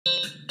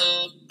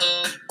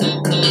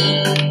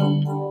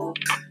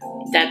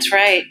That's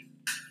right.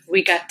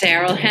 We got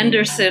Darryl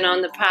Henderson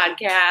on the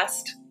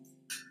podcast,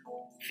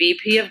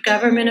 VP of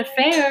Government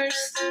Affairs.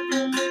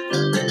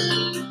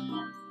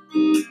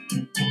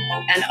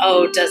 And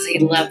oh, does he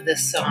love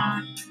this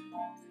song.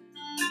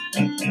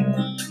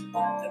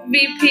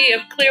 VP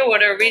of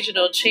Clearwater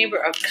Regional Chamber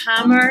of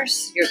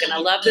Commerce. You're going to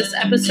love this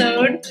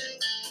episode.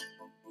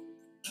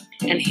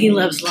 And he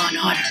loves Law and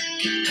Order.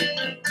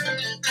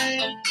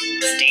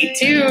 Stay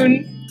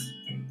tuned.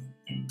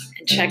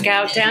 And check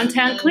out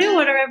downtown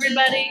Clearwater,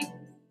 everybody.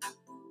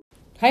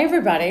 Hi,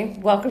 everybody.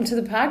 Welcome to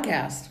the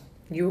podcast.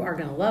 You are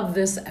going to love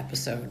this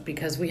episode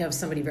because we have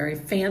somebody very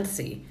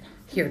fancy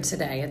here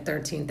today at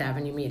 13th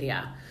Avenue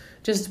Media.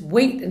 Just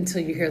wait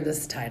until you hear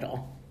this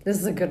title. This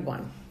is a good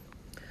one.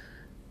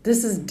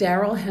 This is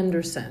Darryl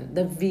Henderson,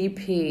 the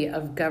VP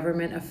of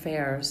Government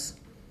Affairs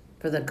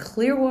for the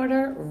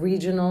Clearwater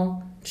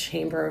Regional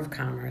Chamber of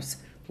Commerce.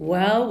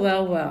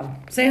 Well.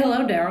 Say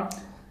hello, Darryl.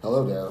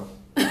 Hello, Darryl.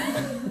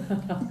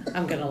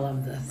 I'm going to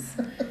love this.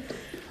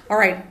 All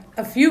right,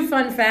 a few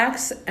fun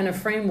facts and a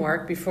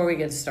framework before we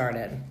get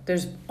started.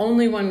 There's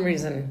only one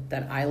reason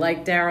that I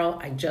like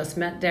Darryl. I just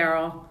met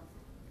Darryl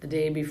the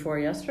day before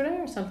yesterday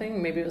or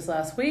something. Maybe it was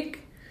last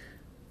week.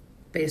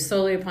 Based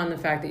solely upon the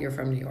fact that you're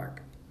from New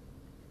York.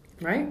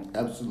 Right?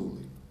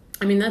 Absolutely.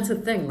 I mean, that's a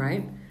thing,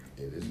 right?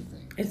 It is a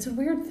thing. It's a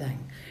weird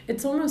thing.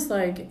 It's almost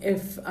like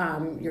if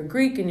you're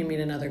Greek and you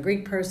meet another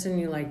Greek person,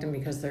 you like them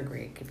because they're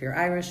Greek. If you're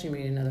Irish, you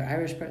meet another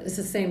Irish person. It's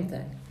the same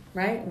thing,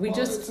 right?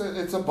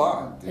 It's a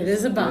bond. It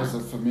is a bond. There's a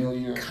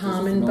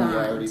familiarity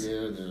bond.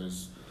 there.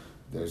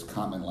 There's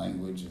common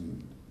language,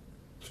 and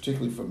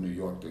particularly from New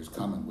York, there's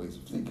common ways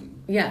of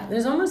thinking. Yeah,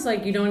 there's almost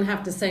like you don't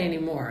have to say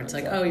anymore. It's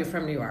exactly. Like, oh, you're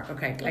from New York.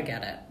 Okay, I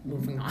get it.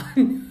 Moving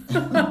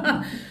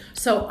on.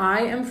 So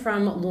I am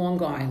from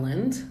Long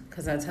Island,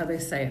 because that's how they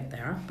say it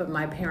there. But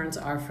my parents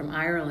are from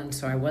Ireland,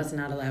 so I was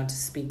not allowed to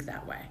speak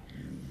that way.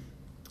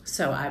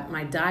 So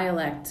my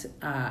dialect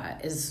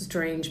is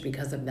strange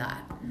because of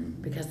that,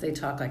 because they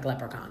talk like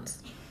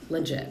leprechauns,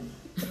 legit,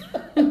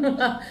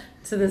 to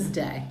this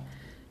day,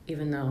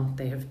 even though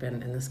they have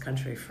been in this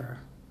country for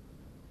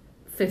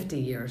 50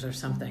 years or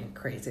something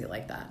crazy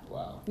like that.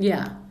 Wow.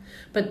 Yeah,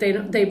 but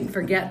they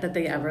forget that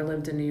they ever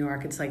lived in New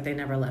York. It's like they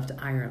never left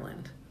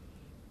Ireland.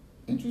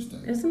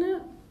 Interesting. Isn't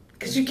it?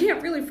 Because you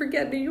can't really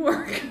forget New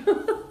York.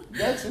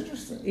 That's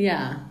interesting.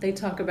 Yeah, they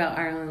talk about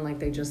Ireland like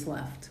they just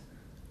left.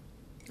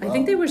 Well, I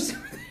think they were still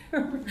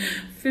there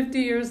 50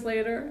 years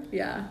later.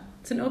 Yeah,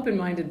 it's an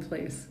open-minded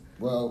place.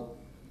 Well,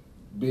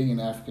 being an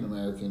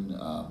African-American...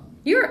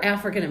 You're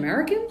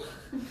African-American?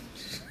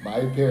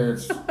 My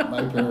parents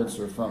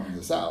are from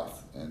the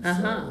South, and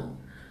so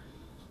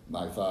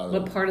my father...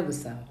 What part of the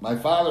South? My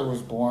father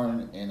was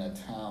born in a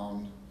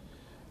town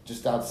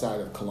just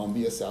outside of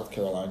Columbia, South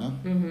Carolina,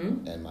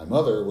 and my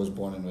mother was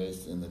born and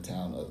raised in the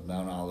town of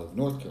Mount Olive,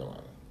 North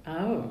Carolina.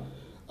 Oh.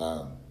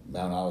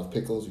 Mount Olive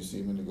pickles, you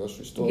see them in the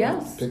grocery store.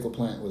 Yes. The pickle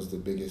plant was the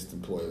biggest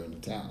employer in the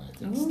town. I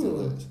think it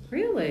still is.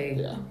 Really?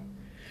 Yeah.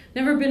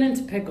 Never been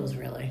into pickles,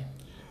 really.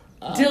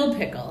 Dill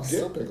pickles.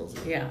 Dill pickles.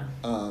 Yeah.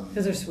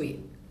 Because they're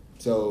sweet.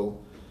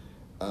 So,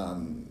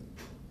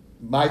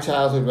 my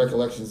childhood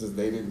recollections is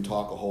they didn't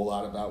talk a whole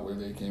lot about where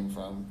they came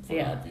from for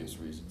obvious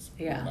reasons.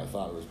 Yeah. My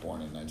father was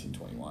born in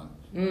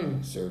 1921.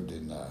 He served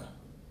in a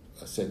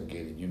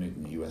segregated unit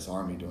in the U.S.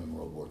 Army during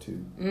World War II.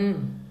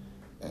 And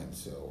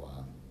so,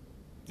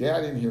 I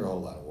didn't hear a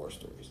whole lot of war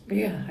stories.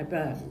 Yeah, I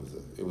bet.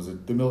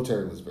 The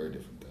military was very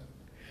different then.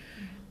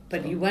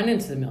 But you went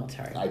into the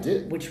military. I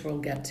did. Which we'll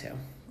get to.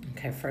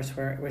 Okay, first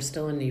we're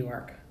still in New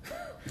York.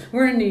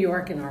 We're in New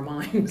York in our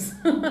minds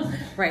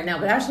right now,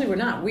 but actually we're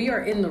not. We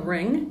are in the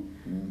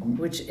Ring,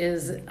 which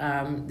is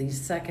the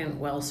second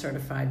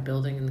well-certified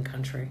building in the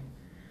country.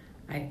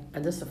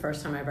 This is the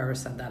first time I've ever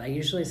said that. I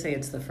usually say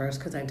it's the first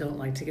because I don't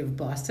like to give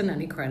Boston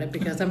any credit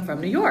because I'm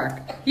from New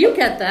York. You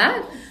get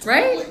that,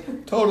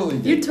 right? Totally.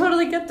 You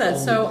totally get that.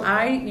 So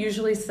I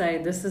usually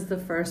say this is the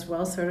first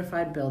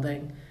well-certified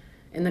building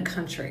in the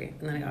country.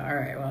 And then I go, all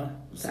right, well,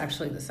 it's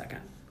actually the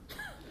second.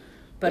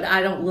 But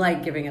I don't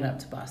like giving it up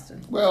to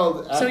Boston.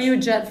 Well, so you a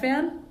Jet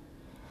fan?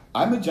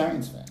 I'm a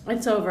Giants fan.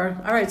 It's over.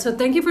 All right, so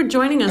thank you for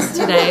joining us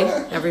today,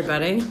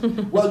 everybody.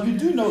 Well, you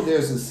do know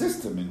there's a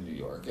system in New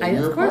York.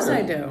 Of course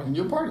I do. And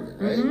you're part of it,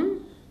 right?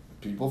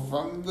 People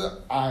from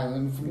the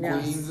island, from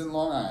Queens and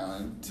Long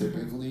Island,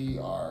 typically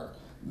are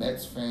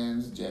Mets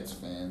fans, Jets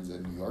fans,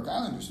 and New York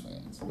Islanders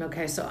fans.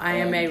 Okay, so I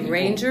am a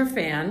Ranger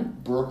fan.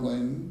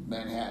 Brooklyn,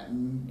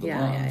 Manhattan, the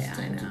Bronx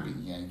tend to be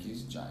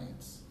Yankees,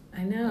 Giants.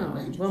 I know.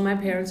 Well, my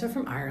parents are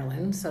from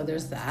Ireland, so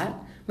there's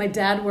that. My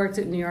dad worked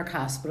at New York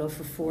Hospital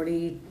for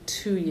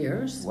 42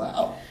 years.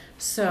 Wow.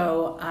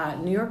 So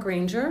New York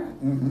Ranger,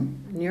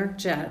 New York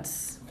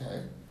Jets.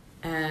 Okay.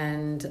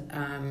 And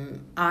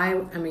I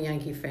am a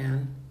Yankee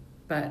fan,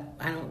 but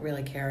I don't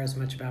really care as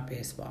much about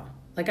baseball.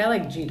 Like, I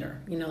like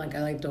Jeter. You know, like,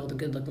 I liked all the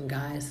good-looking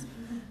guys.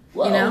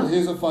 Well, you know?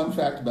 Here's a fun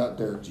fact about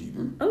Derek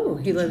Jeter. Oh,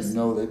 he lives... Did you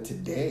know that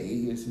today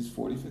is his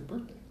 45th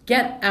birthday?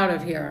 Get out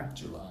of here.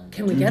 July.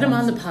 Can we get him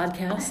on the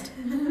podcast?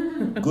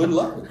 Good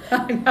luck with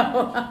that. I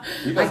know.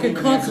 He I doesn't could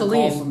even call answer calls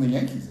Colleen. from the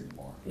Yankees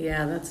anymore.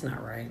 Yeah, that's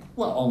not right.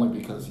 Well, only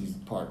because he's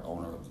part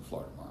owner of the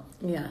Florida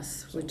Marlins.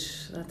 Yes,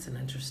 which that's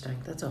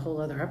a whole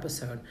other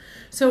episode.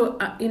 So,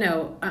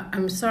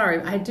 I'm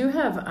sorry. I do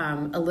have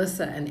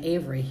Alyssa and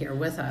Avery here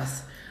with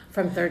us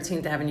from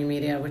 13th Avenue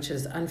Media, which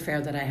is unfair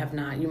that I have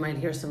not. You might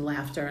hear some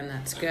laughter, and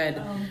that's good.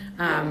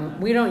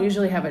 We don't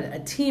usually have a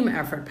team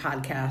effort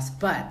podcast,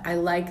 but I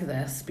like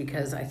this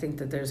because I think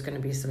that there's going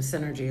to be some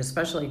synergy,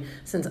 especially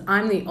since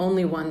I'm the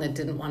only one that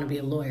didn't want to be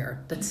a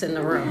lawyer that's in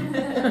the room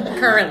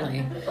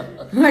currently.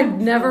 I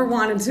never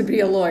wanted to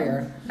be a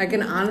lawyer. I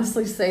can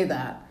honestly say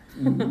that.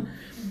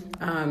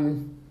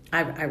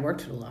 I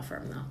worked at a law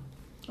firm,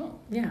 though. Oh.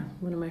 Yeah,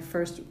 one of my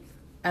first,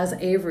 as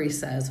Avery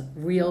says,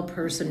 real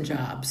person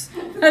jobs.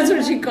 That's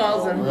what she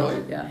calls them.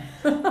 Really? Yeah.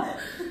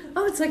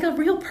 Oh, it's like a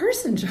real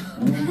person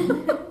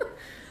job.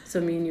 So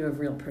me and you have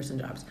real person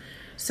jobs.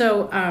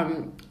 So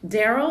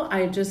Darryl,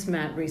 I just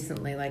met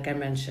recently, like I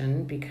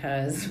mentioned,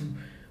 because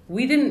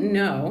we didn't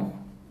know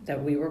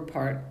that we were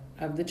part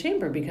of the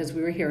chamber because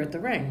we were here at the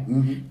Ring.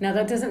 Mm-hmm. Now,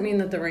 that doesn't mean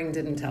that the Ring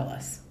didn't tell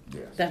us.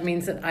 Yes. That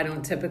means that I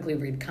don't typically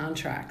read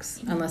contracts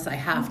unless I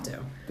have to.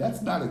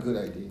 That's not a good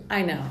idea.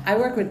 I know. I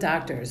work with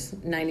doctors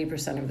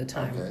 90% of the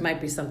time. Okay. Might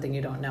be something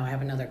you don't know. I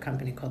have another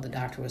company called the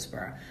Doctor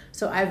Whisperer.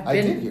 So I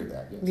did hear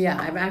that, yes. Yeah,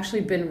 I've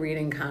actually been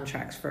reading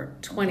contracts for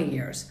 20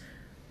 years.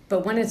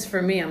 But when it's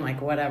for me, I'm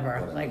like,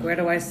 whatever. Like, where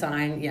do I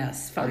sign?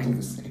 Yes, fine. I do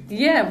the same thing.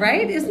 Yeah,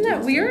 right? Isn't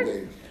that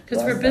weird?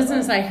 Because for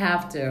business, I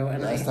have to,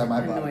 and last time I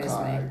bought a annoys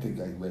car, me. I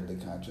think I read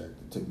the contract.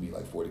 It took me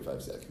like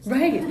 45 seconds.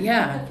 Right,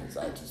 yeah. Because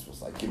I just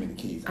was like, give me the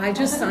keys. I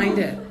just signed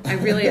it. I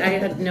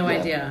had no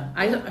idea.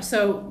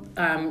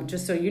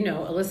 Just so you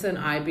know, Alyssa and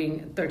I,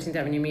 being 13th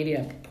Avenue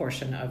Media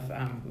portion of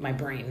my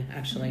brain,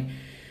 actually,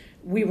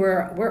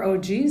 we're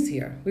OGs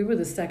here. We were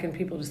the second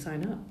people to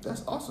sign up.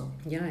 That's awesome.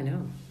 Yeah, I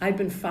know. I'd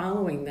been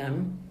following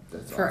them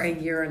for a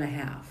year and a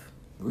half.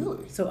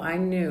 Really? So I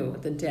knew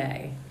the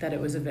day that it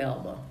was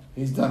available.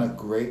 He's done a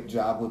great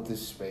job with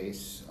this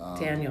space.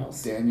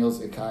 Daniels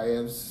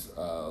Ikayev's,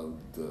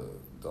 the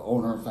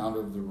owner and founder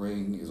of the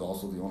Ring, is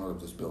also the owner of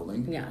this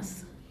building.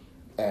 Yes.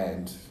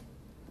 And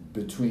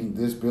between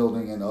this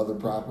building and other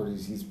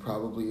properties, he's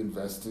probably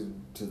invested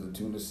to the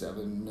tune of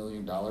 $7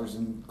 million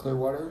in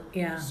Clearwater.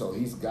 Yeah. So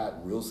he's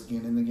got real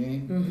skin in the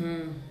game.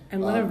 Mm-hmm.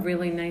 And what a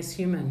really nice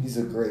human. He's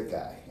a great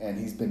guy. And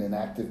he's been an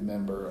active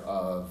member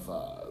of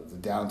the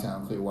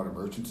Downtown Clearwater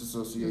Merchants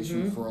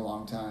Association for a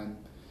long time.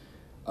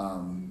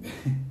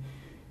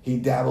 He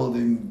dabbled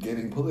in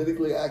getting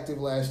politically active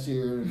last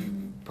year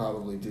and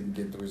probably didn't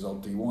get the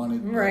result he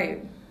wanted.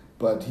 Right.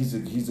 But he's a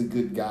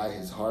good guy.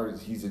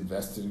 He's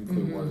invested in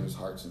Clearwater. His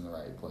heart's in the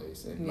right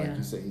place. And like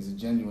you say, he's a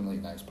genuinely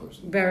nice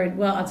person. Very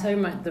well. I'll tell you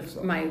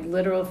my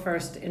literal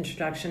first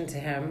introduction to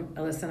him.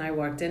 Alyssa and I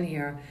walked in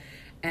here,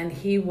 and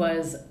he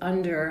was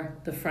under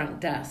the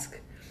front desk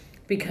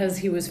because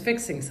he was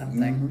fixing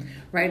something,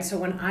 right? So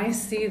when I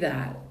see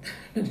that,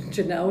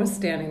 Janelle was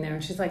standing there,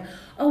 and she's like,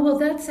 "Oh, well,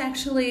 that's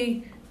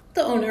actually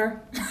the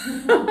owner,"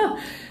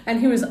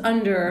 and he was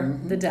under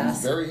the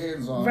desk. He's very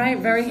hands-on. Right,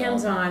 very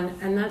hands-on,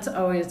 and that's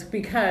always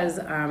because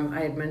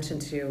I had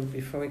mentioned to you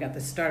before we got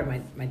this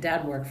started, my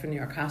dad worked for New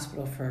York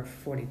Hospital for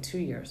 42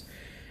 years,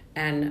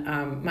 and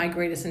my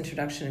greatest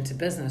introduction into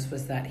business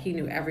was that he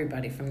knew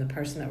everybody from the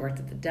person that worked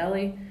at the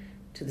deli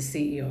to the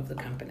CEO of the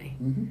company,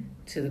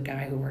 to the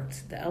guy who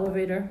worked the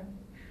elevator,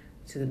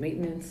 to the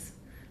maintenance,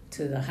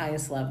 to the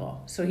highest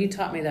level. So he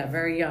taught me that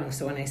very young.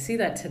 So when I see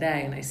that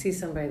today and I see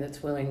somebody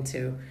that's willing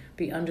to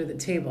be under the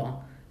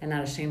table and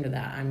not ashamed of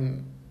that,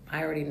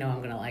 I already know I'm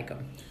going to like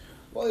him.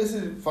 Well,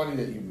 isn't it funny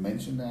that you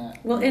mentioned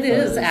that? Well, it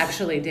is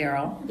actually,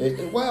 Darryl.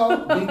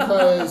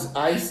 Because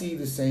I see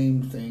the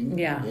same thing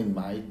in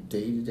my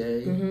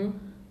day-to-day.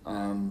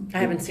 I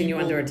haven't seen you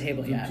under a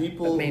table yet, The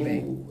people but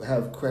maybe. who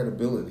have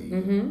credibility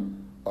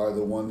are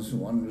the ones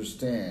who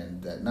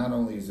understand that not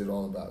only is it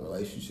all about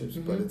relationships,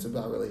 but it's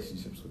about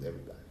relationships with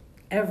everybody.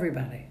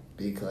 Everybody.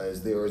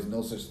 Because there is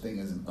no such thing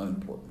as an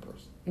unimportant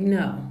person.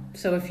 No.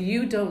 So if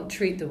you don't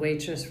treat the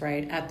waitress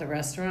right at the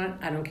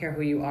restaurant, I don't care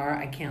who you are,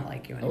 I can't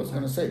like you anymore. I was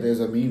going to say,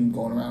 there's a meme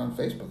going around on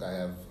Facebook.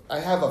 I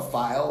have a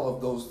file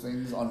of those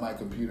things on my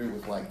computer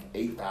with like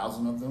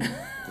 8,000 of them,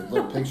 the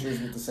little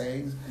pictures with the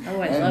sayings.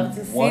 Oh, I'd love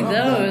to see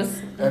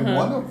those. And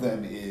one of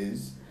them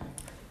is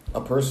a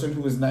person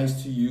who is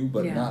nice to you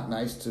but not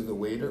nice to the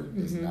waiter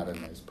is not a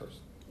nice person.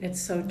 It's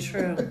so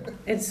true.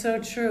 It's so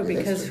true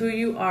because who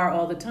you are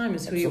all the time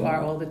is who you are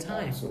all the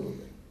time.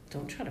 Absolutely.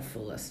 Don't try to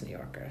fool us, New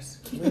Yorkers.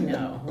 We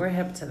know. We're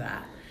hip to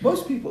that.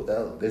 Most people,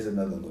 there's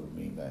another little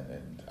meme,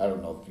 and I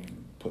don't know if you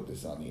can put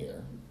this on the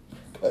air.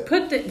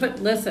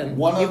 But listen,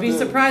 you'd be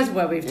surprised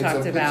what we've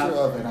talked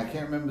about. And I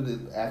can't remember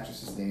the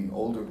actress's name,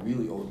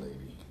 really old lady.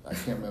 I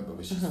can't remember,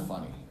 but she's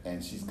funny.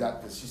 And she's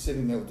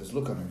sitting there with this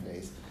look on her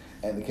face.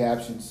 And the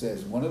caption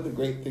says, "One of the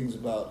great things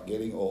about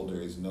getting older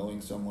is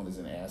knowing someone is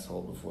an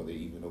asshole before they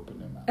even open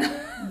their mouth."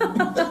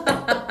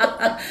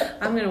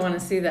 I'm going to want to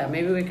see that.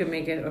 Maybe we could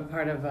make it a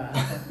part of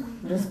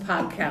this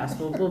podcast.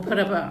 We'll put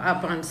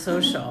up on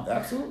social.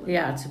 Absolutely.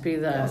 Yeah, to be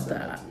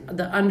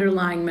the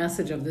underlying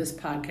message of this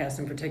podcast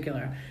in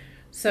particular.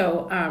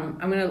 So I'm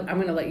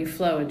gonna let you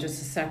flow in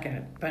just a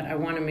second, but I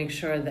want to make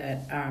sure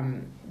that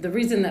the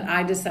reason that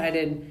I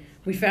decided,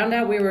 we found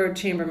out we were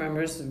chamber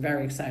members,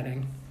 very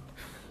exciting.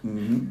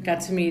 Mm-hmm.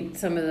 Got to meet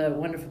some of the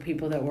wonderful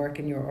people that work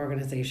in your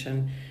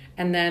organization.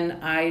 And then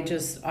I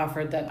just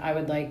offered that I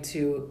would like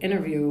to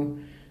interview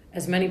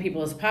as many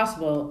people as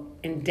possible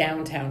in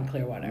downtown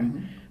Clearwater.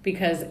 Mm-hmm.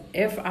 Because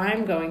if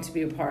I'm going to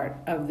be a part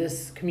of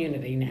this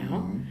community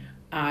now, mm-hmm.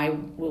 I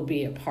will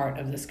be a part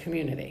of this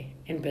community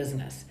in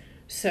business.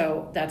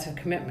 So that's a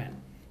commitment.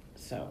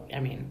 So, I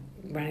mean,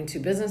 running two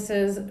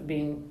businesses,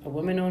 being a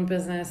woman-owned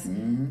business,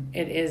 mm-hmm.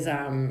 it is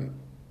a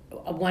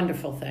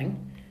wonderful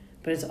thing,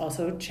 but it's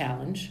also a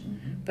challenge.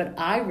 Mm-hmm. But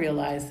I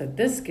realize that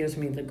this gives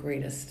me the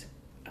greatest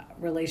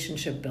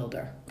relationship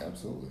builder.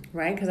 Absolutely.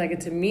 Right? Because I get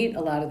to meet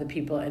a lot of the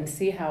people and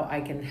see how I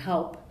can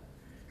help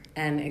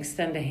and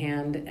extend a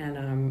hand,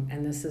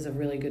 and this is a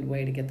really good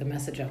way to get the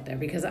message out there,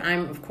 because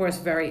I'm, of course,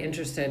 very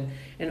interested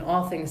in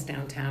all things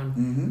downtown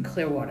mm-hmm.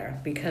 Clearwater,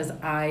 because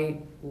I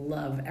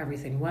love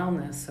everything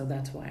wellness, so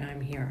that's why I'm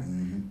here.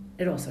 Mm-hmm.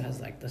 It also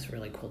has like this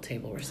really cool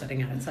table we're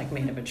sitting at. It's like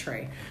made of a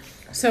tree.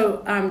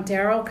 So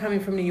Darryl, coming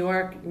from New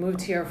York,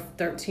 moved here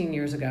 13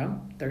 years ago.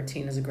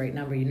 13 is a great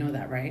number. You know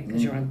that, right?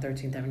 Because mm-hmm. you're on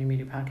 13th Avenue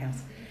Media Podcast.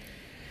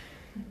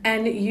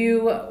 And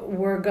you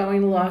were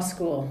going to law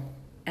school,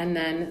 and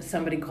then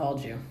somebody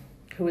called you.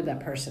 Who would that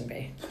person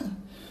be?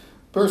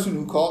 Person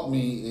who called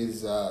me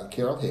is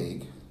Carol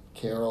Haig.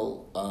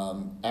 Carol,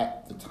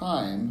 at the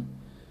time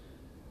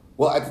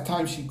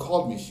she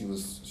called me, she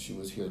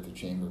was here at the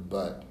chamber,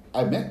 but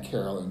I met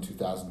Carol in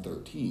 2013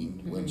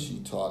 mm-hmm. when she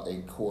taught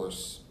a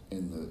course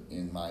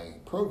in my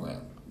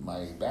program,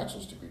 my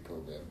bachelor's degree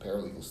program,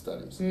 paralegal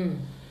studies. Mm.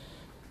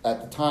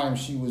 At the time,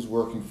 she was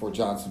working for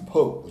Johnson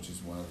Pope, which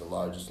is one of the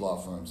largest law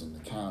firms in the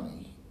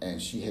county,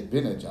 and she had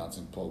been at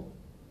Johnson Pope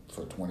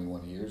for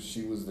 21 years.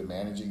 She was the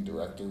managing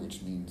director,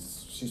 which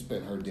means she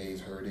spent her days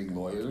herding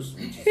lawyers,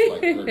 which is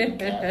like herding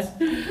cats.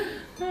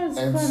 That's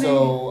and funny.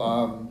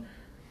 So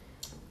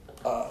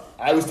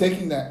I was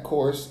taking that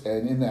course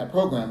and in that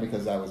program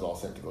because I was all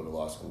set to go to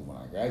law school when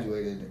I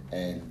graduated,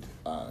 and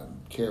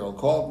Carol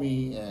called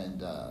me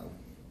and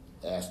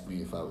asked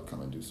me if I would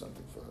come and do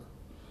something for her.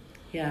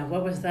 Yeah,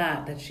 what was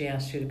that she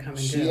asked you to come and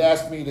do? She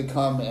asked me to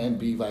come and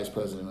be vice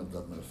president of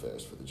government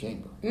affairs for the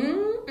chamber.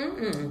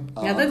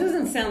 Now, that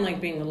doesn't sound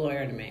like being a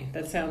lawyer to me.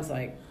 That sounds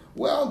like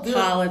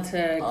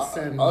politics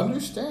and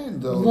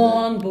understand, though,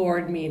 long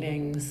board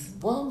meetings.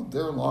 Well,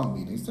 they're long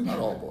meetings. They're not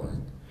all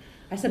boring.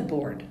 I said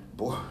board.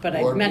 But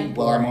I meant boring.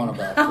 Well, I'm on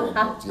about 4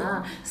 boards,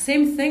 yeah.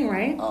 Same thing,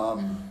 right?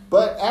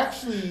 But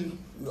actually,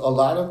 a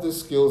lot of the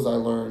skills I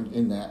learned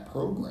in that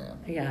program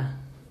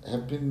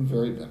have been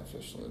very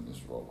beneficial in this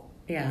role.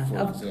 Yeah, For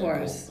of example,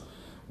 course.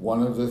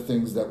 One of the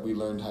things that we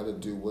learned how to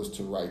do was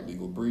to write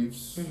legal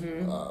briefs.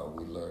 Mm-hmm.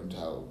 We learned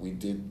how we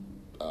did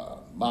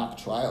mock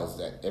trials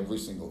at every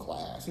single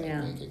class,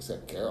 I think,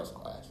 except Carol's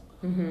class.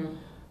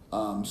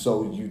 Mm-hmm.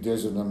 So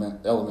there's an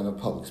element of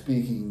public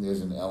speaking.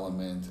 There's an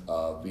element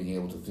of being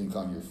able to think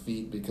on your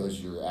feet because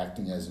you're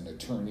acting as an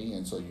attorney,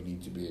 and so you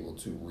need to be able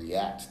to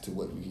react to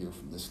what you hear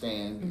from the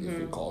stand mm-hmm.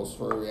 if it calls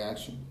for a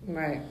reaction.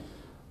 Right.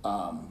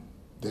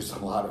 There's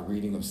a lot of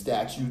reading of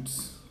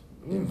statutes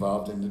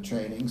involved in the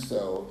training.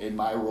 So in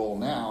my role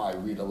now, I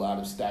read a lot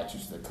of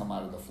statutes that come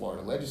out of the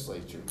Florida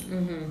legislature,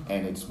 mm-hmm.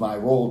 and it's my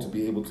role to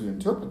be able to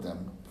interpret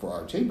them for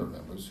our chamber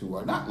members who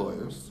are not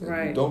lawyers and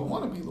who don't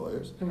want to be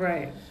lawyers.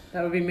 Right.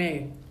 That would be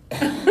me.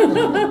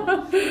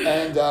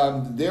 And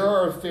there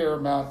are a fair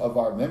amount of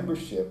our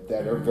membership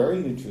that are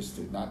very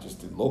interested, not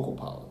just in local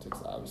politics,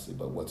 obviously,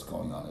 but what's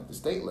going on at the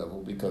state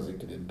level because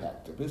it could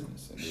impact their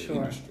business and their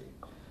industry.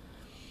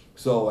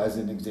 So as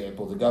an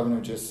example, the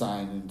governor just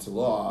signed into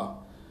law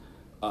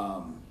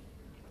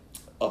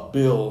a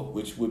bill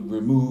which would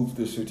remove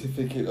the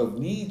certificate of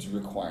needs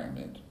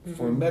requirement mm-hmm.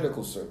 for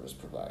medical service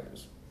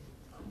providers.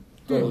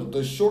 So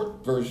the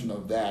short version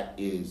of that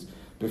is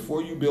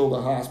before you build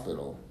a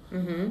hospital,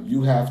 mm-hmm.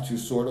 you have to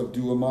sort of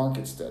do a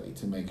market study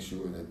to make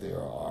sure that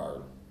there are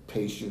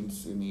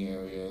patients in the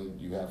area.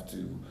 You have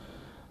to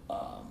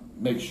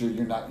make sure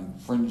you're not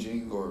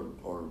infringing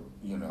or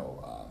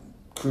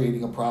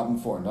creating a problem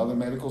for another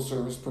medical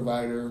service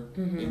provider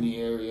mm-hmm. in the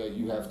area.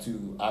 You have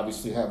to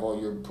obviously have all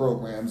your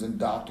programs and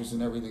doctors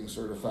and everything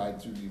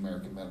certified through the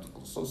American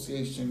Medical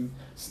Association,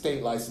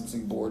 state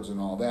licensing boards and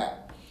all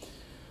that.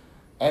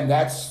 And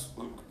that's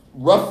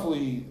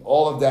roughly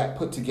all of that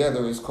put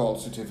together is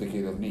called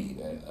Certificate of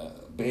Need.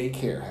 Bay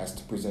Care has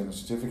to present a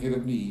Certificate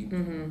of Need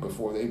mm-hmm.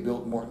 before they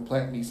built Morton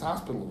Plant East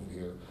Hospital over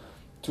here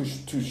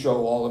to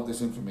show all of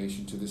this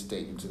information to the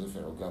state and to the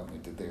federal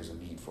government that there's a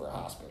need for a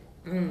hospital.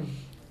 Mm.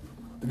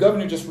 The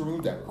governor just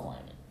removed that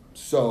requirement.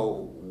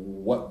 So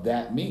what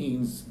that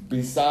means,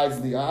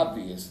 besides the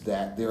obvious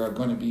that there are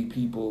going to be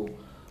people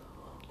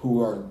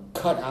who are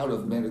cut out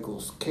of medical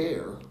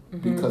care mm-hmm.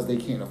 because they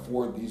can't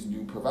afford these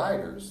new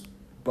providers,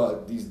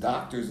 but these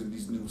doctors and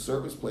these new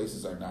service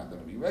places are not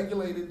going to be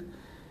regulated.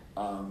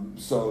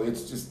 So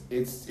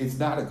it's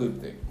not a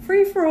good thing.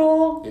 Free for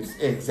all. It's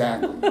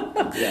exactly.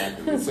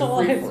 It's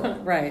a free for all.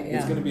 Right. Yeah.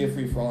 It's going to be a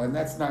free for all, and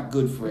that's not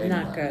good for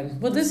anyone. Not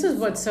good. Well, this is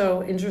what's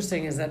so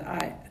interesting is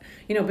that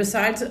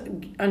besides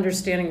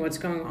understanding what's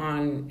going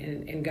on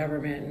in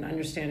government and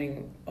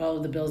understanding all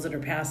of the bills that are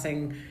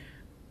passing,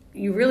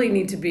 you really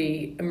need to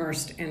be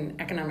immersed in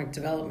economic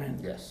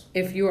development. Yes.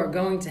 If you are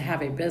going to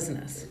have a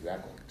business.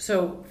 Exactly.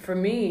 So for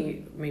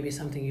me, maybe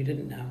something you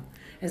didn't know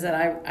is that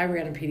I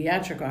ran a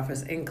pediatric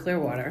office in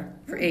Clearwater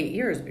for 8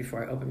 years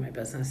before I opened my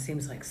business.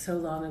 Seems like so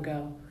long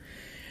ago.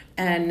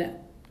 And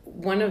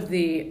one of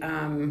the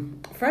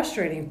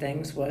frustrating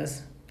things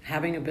was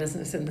having a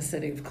business in the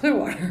city of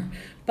Clearwater.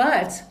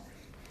 But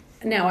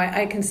now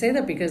I can say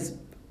that because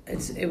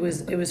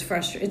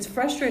it's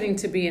frustrating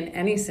to be in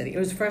any city. It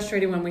was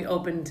frustrating when we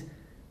opened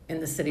in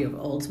the city of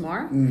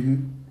Oldsmar.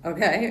 Mm-hmm.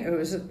 Okay, it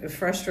was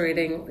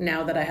frustrating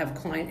now that I have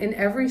clients. In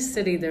every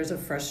city, there's a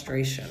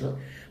frustration. Sure.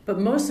 But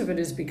most of it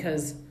is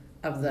because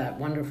of that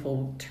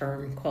wonderful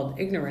term called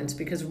ignorance,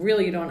 because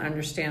really you don't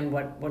understand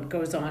what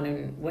goes on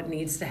and what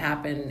needs to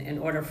happen in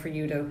order for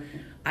you to,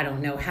 I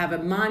don't know, have a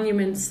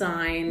monument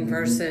sign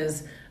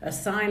versus a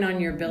sign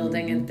on your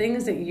building and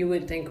things that you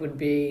would think would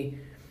be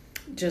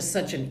just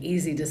such an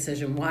easy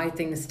decision, why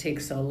things take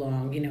so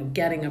long,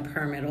 getting a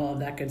permit, all of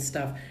that good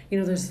stuff.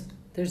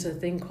 There's a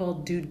thing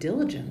called due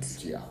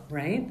diligence,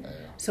 right? Yeah.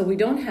 So we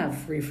don't have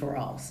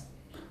free-for-alls.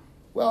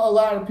 Well, a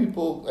lot of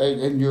people,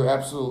 and you're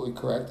absolutely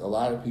correct, a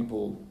lot of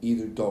people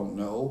either don't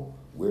know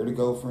where to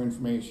go for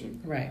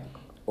information. Right.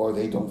 Or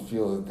they don't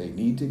feel that they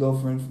need to go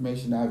for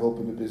information. I've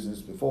opened a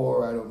business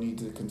before. I don't need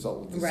to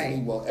consult with the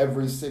city. Well,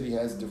 every city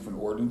has different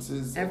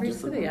ordinances. Every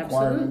different city,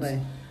 requirements.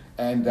 absolutely.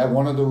 And that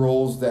one of the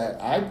roles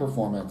that I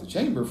perform at the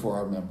chamber for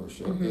our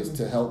membership is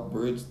to help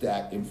bridge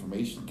that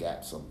information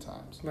gap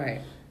sometimes.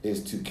 Right.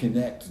 Is to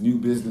connect new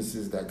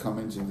businesses that come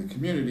into the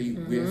community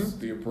with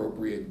the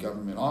appropriate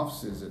government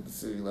offices at the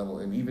city level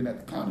and even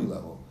at the county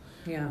level.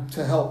 Yeah.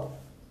 To help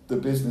the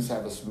business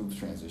have a smooth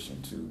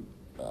transition to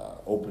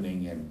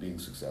opening and being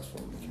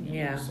successful in the community.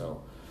 Yeah.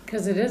 So,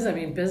 because it is,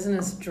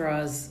 business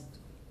draws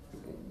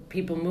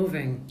people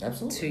moving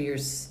to your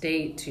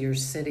state, to your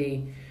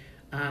city.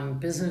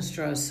 Business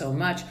draws so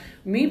much.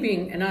 Me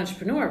being an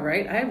entrepreneur,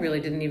 right, I really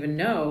didn't even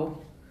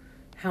know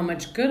how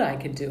much good I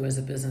could do as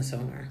a business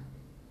owner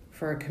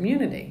for a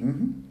community.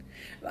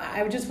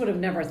 I just would have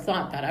never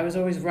thought that. I was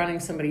always running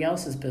somebody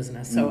else's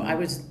business. So I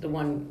was the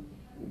one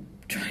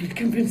trying to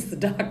convince the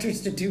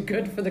doctors to do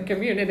good for the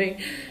community.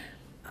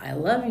 I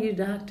love you,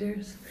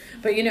 doctors.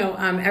 But,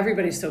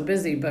 everybody's so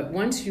busy. But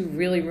once you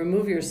really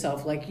remove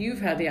yourself, like you've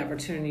had the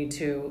opportunity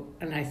to,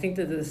 and I think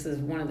that this is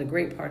one of the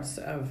great parts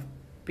of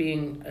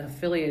being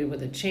affiliated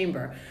with a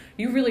chamber,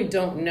 you really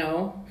don't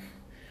know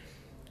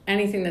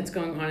anything that's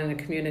going on in the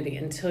community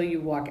until you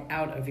walk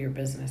out of your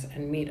business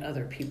and meet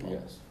other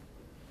people.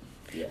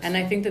 Yes. And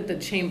I think that the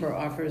chamber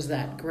offers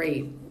that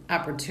great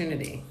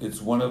opportunity.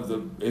 It's one of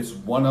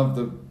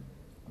the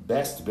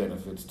best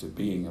benefits to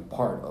being a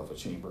part of a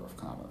chamber of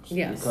commerce.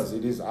 Yes. Because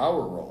it is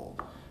our role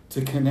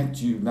to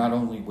connect you not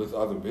only with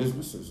other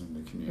businesses in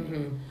the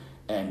community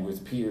and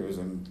with peers,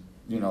 and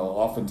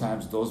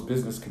oftentimes those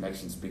business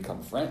connections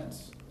become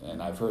friends.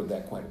 And I've heard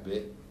that quite a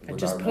bit. I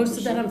just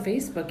posted that on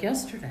Facebook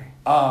yesterday.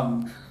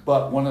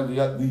 But one of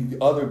the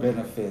other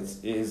benefits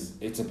is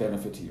it's a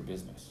benefit to your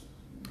business.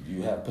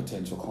 You have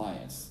potential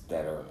clients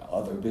that are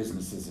other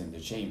businesses in the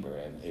chamber,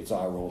 and it's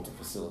our role to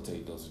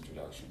facilitate those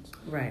introductions.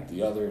 Right.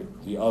 The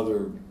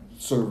other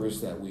service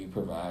that we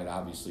provide,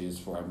 obviously, is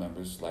for our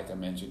members, like I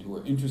mentioned, who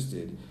are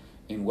interested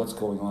in what's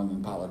going on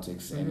in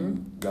politics and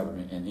in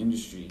government and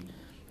industry.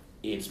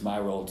 It's my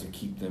role to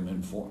keep them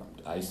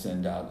informed. I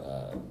send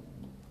out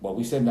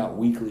we send out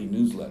weekly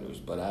newsletters,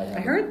 but I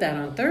heard that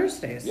on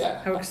Thursdays.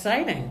 Yeah. How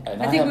exciting.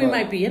 And I think we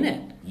might be in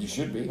it. You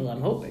should be. Well,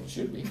 I'm hoping. You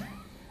should be.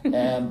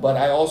 But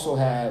I also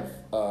have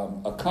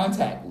a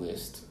contact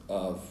list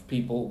of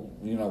people,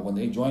 when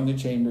they join the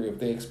chamber, if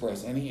they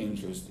express any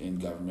interest in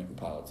government and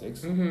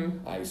politics,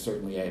 I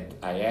certainly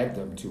add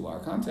them to our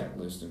contact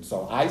list. And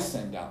so I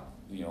send out,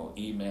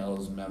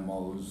 emails,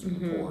 memos,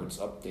 reports,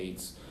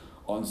 updates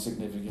on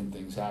significant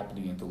things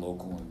happening at the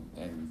local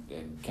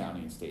and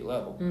county and state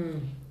level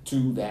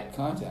to that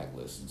contact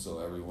list. And so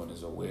everyone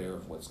is aware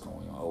of what's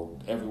going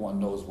on. Everyone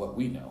knows what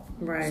we know.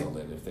 Right. So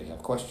that if they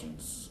have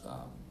questions.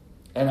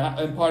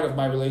 And part of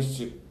my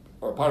relationship,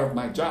 or part of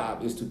my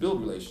job, is to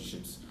build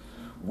relationships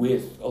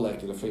with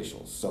elected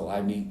officials. So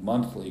I meet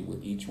monthly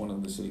with each one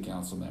of the city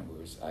council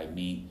members. I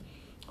meet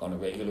on a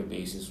regular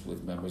basis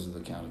with members of the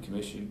county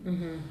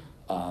commission.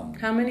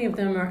 How many of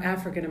them are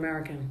African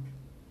American?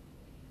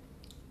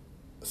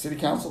 City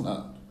council,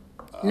 none.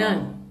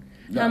 None.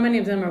 How many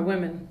of them are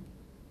women?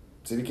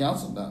 City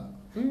council, none.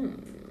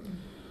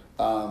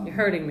 You're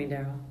hurting me,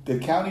 Darryl. The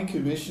county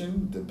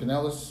commission, the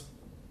Pinellas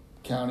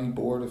County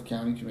Board of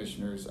County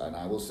Commissioners, and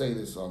I will say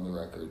this on the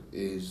record,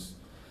 is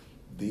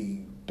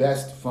the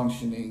best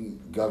functioning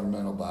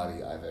governmental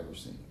body I've ever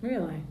seen.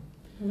 Really?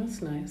 Well,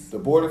 that's nice. The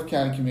Board of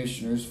County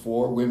Commissioners,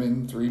 4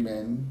 women, 3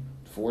 men,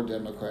 4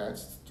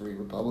 Democrats, 3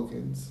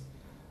 Republicans,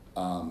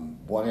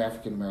 1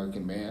 African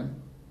American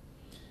man.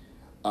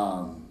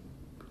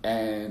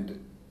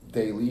 And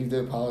they leave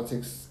their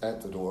politics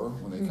at the door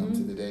when they come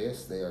to the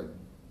dais. They are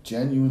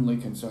genuinely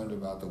concerned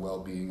about the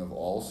well-being of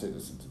all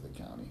citizens of the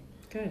county.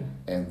 Good.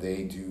 And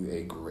they do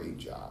a great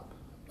job.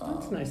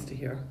 That's nice to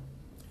hear.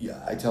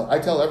 Yeah, I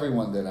tell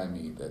everyone that I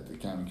meet that the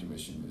county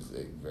commission is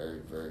a very,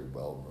 very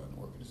well-run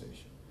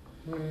organization.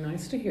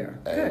 Nice to hear.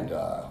 And Good.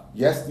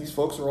 yes, these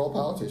folks are all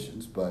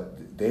politicians,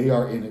 but they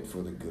are in it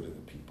for the good of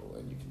the people,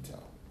 and you can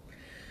tell.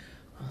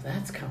 Oh,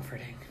 that's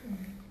comforting.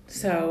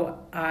 So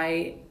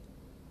I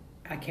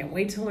can't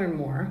wait to learn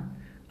more.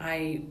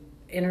 I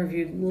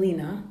interviewed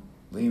Lena.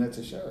 Lena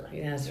Teixeira.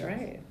 Yeah, that's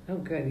right. Oh,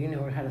 good. You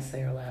know how to say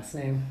her last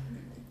name.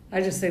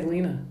 I just say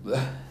Lena.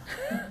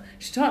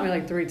 She taught me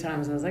like 3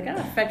 times, and I was like,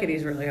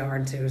 Feckety's really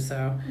hard too,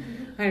 so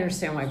I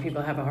understand why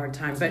people have a hard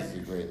time. But She's a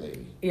great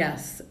lady.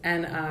 yes,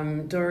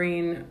 and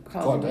Doreen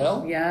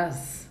Cordell?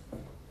 Yes.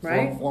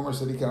 Right? Former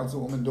city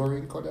councilwoman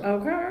Doreen Cordell.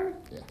 Okay.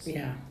 Yes.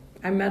 Yeah.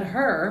 I met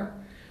her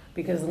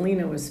because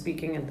Lena was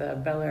speaking at the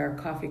Bel Air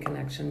Coffee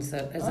Connections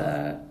that is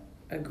a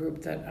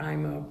group that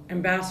I'm an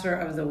ambassador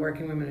of the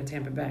Working Women of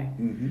Tampa Bay.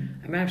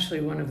 Mm-hmm. I'm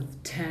actually one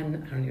of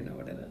 10, I don't even know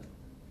what it is,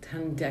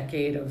 10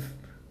 decade of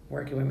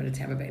Working Women of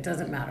Tampa Bay. It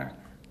doesn't matter.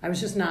 I was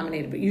just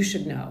nominated, but you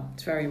should know.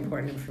 It's very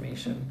important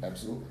information.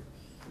 Absolutely.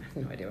 I have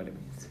no idea what it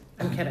means.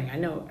 I'm kidding. I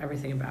know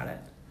everything about it.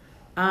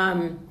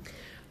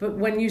 But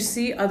when you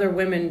see other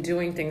women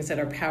doing things that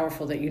are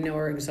powerful that you know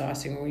are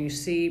exhausting, or when you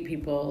see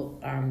people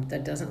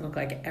that doesn't look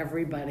like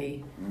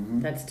everybody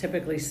that's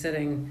typically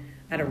sitting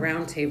at a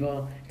round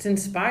table, it's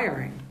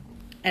inspiring.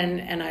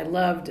 And I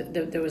loved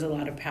that there was a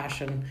lot of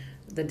passion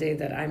the day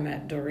that I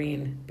met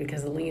Doreen,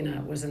 because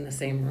Alina was in the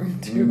same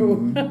room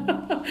too.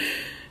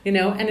 You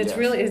know, and it's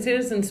really, it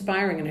is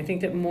inspiring. And I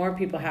think that more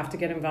people have to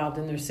get involved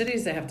in their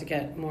cities. They have to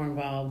get more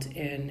involved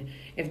in,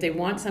 if they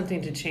want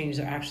something to change,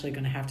 they're actually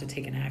going to have to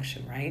take an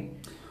action, right?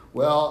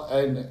 Well,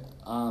 and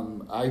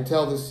I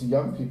tell this to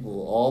young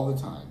people all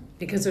the time.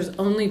 Because there's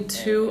only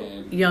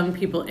 2 young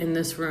people in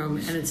this room,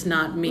 and it's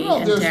not me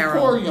and there's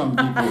Darryl. 4 young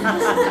people in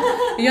this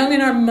room. Young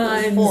in our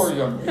minds. There's 4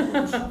 young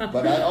people.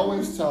 But I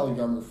always tell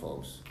younger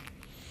folks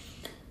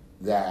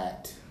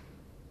that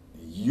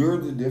you're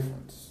the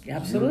difference.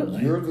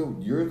 Absolutely.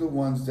 You're the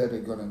ones that are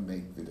going to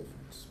make the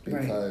difference,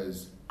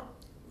 because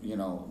you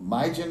know,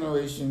 my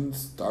generation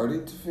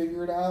started to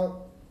figure it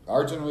out.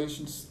 Our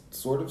generation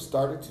sort of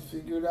started to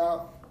figure it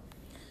out.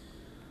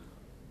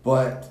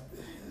 But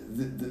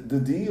the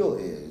deal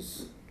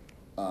is,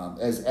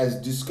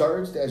 as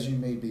discouraged as you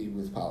may be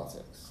with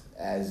politics,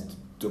 as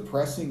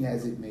depressing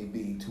as it may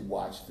be to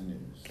watch the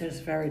news, It's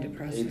very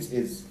depressing.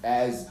 it's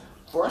as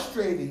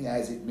frustrating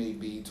as it may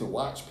be to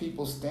watch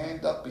people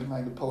stand up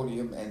behind the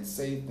podium and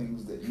say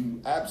things that you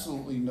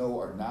absolutely know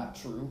are not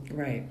true.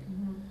 Right.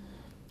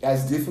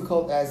 As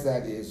difficult as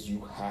that is,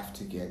 you have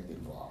to get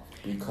involved,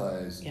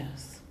 because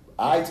Yes.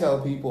 I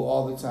tell people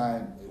all the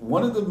time,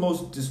 one of the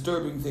most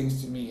disturbing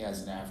things to me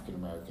as an African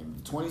American,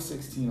 the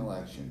 2016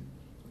 election,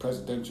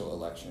 presidential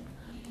election,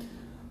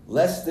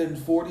 less than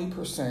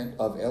 40%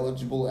 of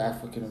eligible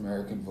African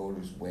American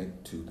voters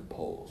went to the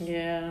polls.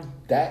 Yeah.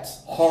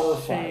 That's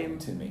horrifying Shame.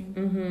 to me.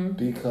 Mm-hmm.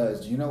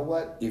 Because you know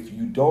what? If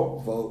you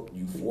don't vote,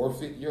 you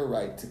forfeit your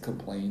right to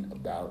complain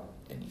about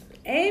anything.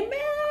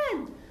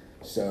 Amen.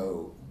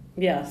 So,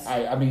 Yes.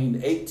 I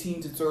mean,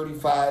 18 to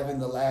 35 in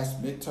the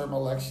last midterm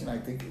election, I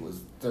think it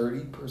was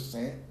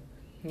 30%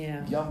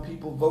 Yeah. young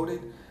people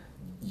voted.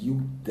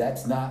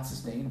 That's not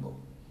sustainable.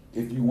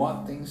 If you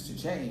want things to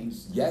change,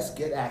 yes,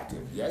 get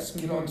active. Yes,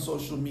 get on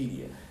social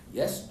media.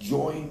 Yes,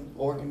 join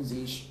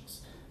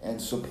organizations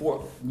and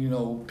support,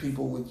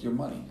 people with your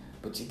money.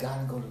 But you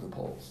gotta go to the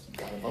polls. You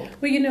gotta vote.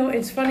 Well,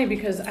 it's funny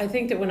because I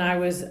think that when I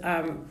was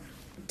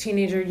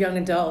teenager, young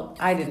adult,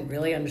 I didn't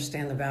really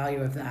understand the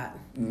value of that.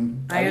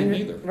 Mm-hmm. I didn't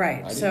either.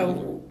 Right. I didn't So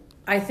either.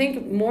 I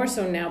think more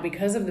so now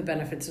because of the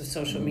benefits of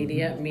social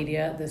media,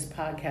 this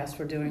podcast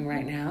we're doing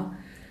right now,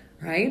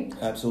 right?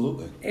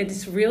 Absolutely.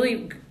 It's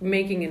really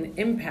making an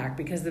impact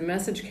because the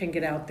message can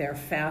get out there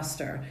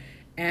faster.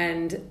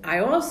 And I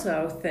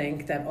also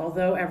think that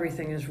although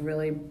everything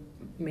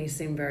may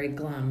seem very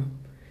glum,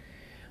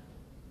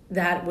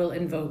 that will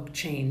invoke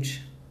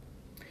change.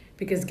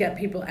 Because get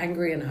people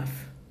angry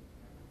enough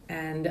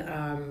and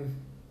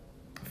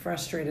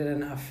frustrated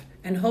enough,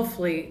 and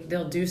hopefully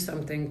they'll do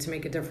something to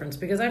make a difference.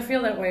 Because I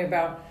feel that way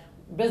about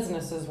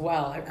business as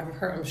well.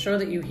 I'm sure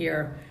that you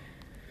hear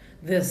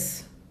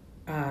this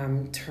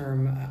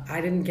term.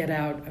 I didn't get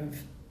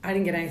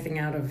anything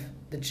out of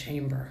the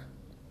chamber.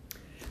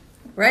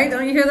 Right?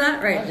 Don't you hear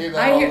that? Right. I hear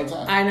that all the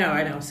time.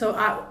 I know. So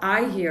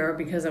I hear,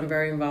 because I'm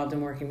very involved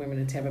in Working Women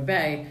in Tampa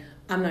Bay,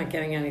 I'm not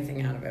getting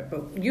anything out of it.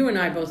 But you and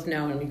I both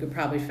know, and you could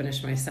probably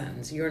finish my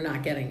sentence, you're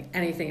not getting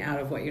anything out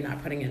of what you're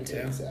not putting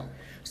into. Exactly.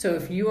 So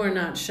if you are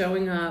not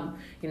showing up,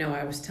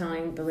 I was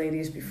telling the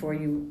ladies before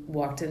you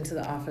walked into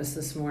the office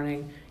this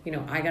morning,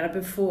 I got up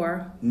at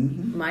 4.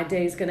 Mm-hmm. My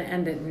day's going to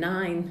end at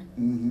 9.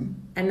 Mm-hmm.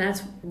 And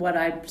that's what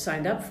I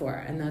signed up for.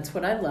 And that's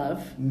what I love.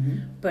 Mm-hmm.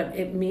 But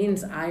it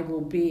means I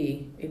will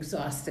be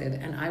exhausted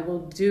and I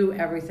will do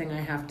everything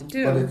I have to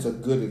do. But it's a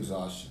good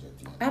exhaustion at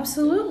the end.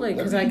 Absolutely,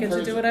 because I get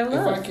to do what I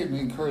love. If I can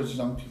encourage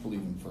young people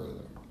even further.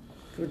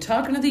 We're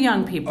talking to the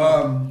young people.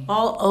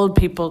 All old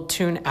people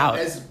tune out.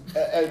 As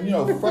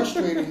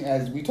frustrating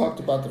as we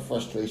talked about the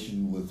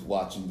frustration with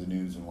watching the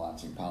news and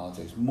watching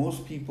politics,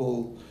 most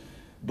people,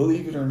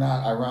 believe it or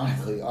not,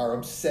 ironically, are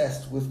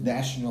obsessed with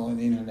national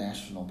and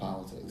international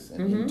politics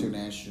and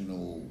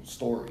international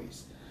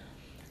stories.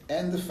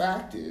 And the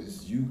fact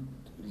is,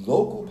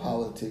 local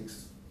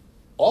politics,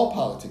 all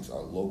politics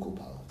are local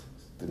politics.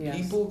 The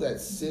people that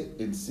sit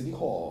in City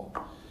Hall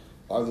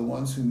are the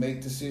ones who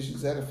make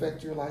decisions that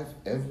affect your life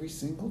every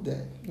single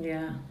day.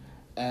 Yeah.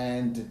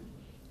 And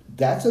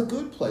that's a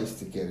good place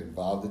to get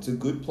involved. It's a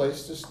good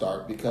place to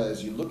start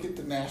because you look at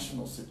the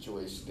national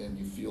situation and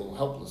you feel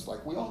helpless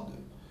like we all do.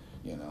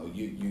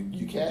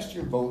 You cast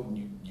your vote and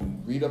you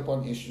read up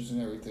on issues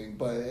and everything,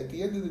 but at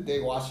the end of the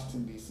day,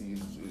 Washington, D.C.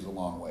 is a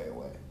long way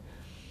away.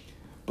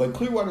 But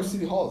Clearwater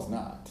City Hall is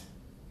not.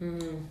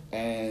 Mm-hmm.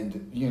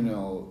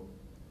 And,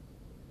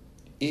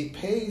 it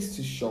pays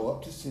to show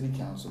up to city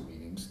council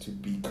meetings to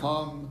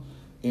become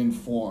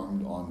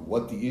informed on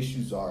what the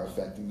issues are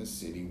affecting the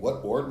city, what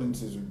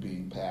ordinances are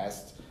being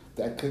passed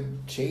that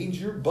could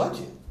change your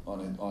budget on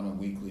a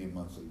weekly and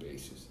monthly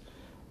basis.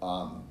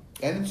 And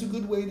it's a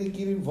good way to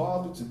get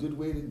involved. It's a good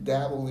way to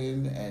dabble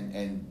in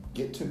and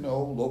get to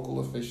know local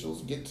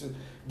officials, get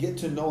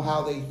to know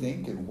how they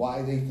think and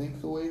why they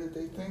think the way that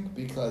they think,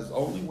 because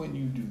only when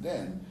you do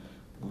then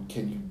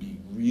can you be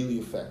really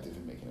effective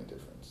in making a difference.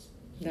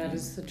 That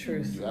is the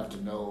truth. You have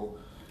to know,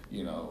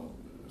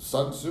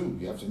 Sun Tzu.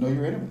 You have to know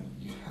your enemy.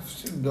 You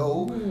have to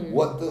know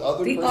what the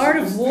other person is thinking. The art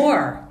of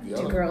war.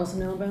 Do girls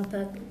know about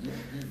that?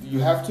 You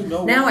have to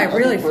know now what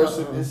the other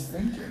person is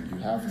thinking. You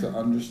have to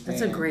understand.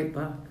 That's a great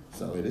book.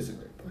 So it is a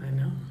great book. I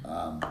know.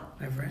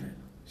 I've read it.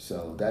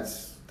 So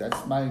that's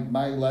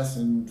my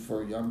lesson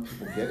for young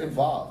people. Get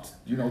involved.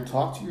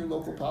 Talk to your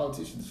local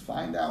politicians.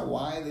 Find out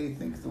why they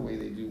think the way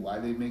they do, why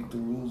they make the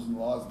rules and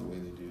laws the way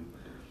they do.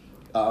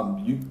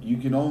 You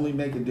can only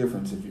make a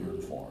difference if you're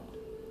informed.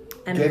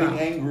 And getting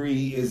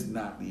angry is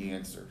not the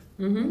answer.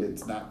 Mm-hmm.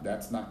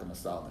 That's not going to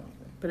solve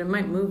anything. But it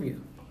might move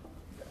you.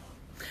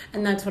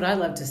 And that's what I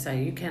love to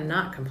say. You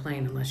cannot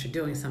complain unless you're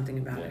doing something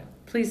about it.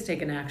 Please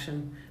take an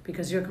action,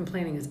 because your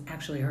complaining is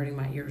actually hurting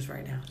my ears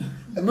right now.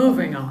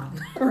 Moving on,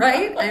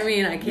 right? I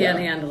mean, I can't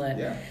handle it.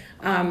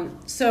 Yeah.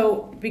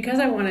 So because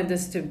I wanted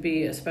this to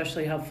be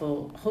especially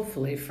helpful,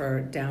 hopefully,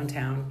 for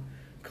downtown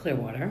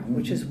Clearwater,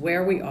 which is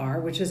where we are,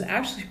 which is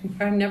actually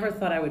where I never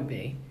thought I would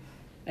be.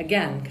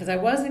 Again, because I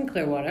was in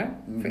Clearwater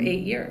for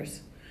 8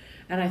 years.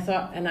 And I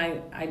thought,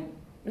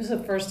 this is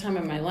the first time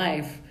in my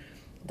life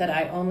that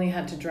I only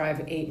had to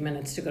drive 8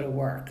 minutes to go to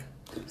work.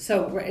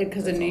 So,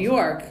 because in New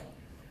York...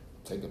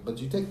 But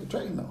you take the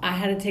train, though. I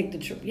had to take the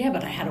train. Yeah,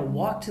 but I had to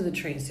walk to the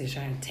train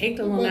station. I had to take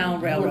the Long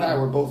Island Railroad. You and I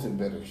were both in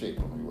better shape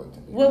when we went to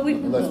New York.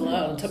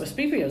 Well,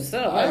 speak for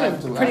yourself. I'm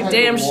in pretty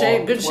damn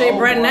good shape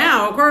right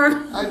now.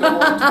 I had to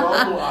walk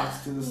 12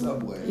 blocks to the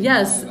subway.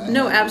 Yes.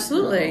 No,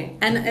 absolutely.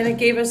 And it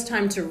gave us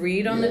time to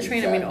read on the train.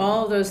 Exactly. I mean,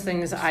 all of those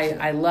things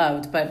I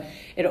loved, but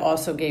it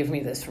also gave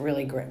me this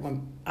really great...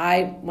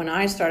 When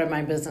I started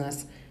my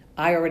business,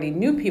 I already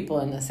knew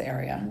people in this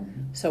area.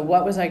 Mm-hmm. So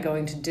what was I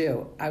going to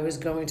do? I was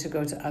going to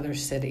go to other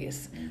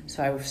cities.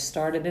 So I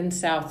started in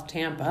South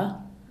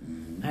Tampa.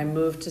 Mm-hmm. I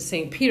moved to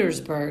St.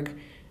 Petersburg.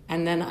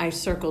 And then I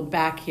circled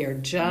back here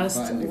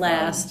just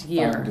last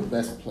year. Found the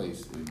best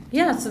place.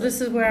 Yeah, so this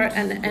is where...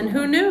 And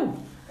who knew?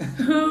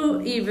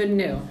 Who even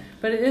knew?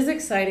 But it is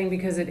exciting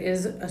because it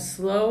is a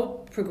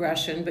slow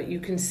progression, but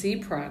you can see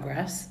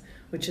progress,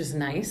 which is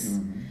nice.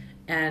 Mm-hmm.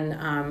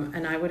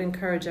 And I would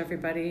encourage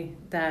everybody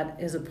that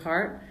is a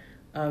part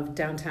of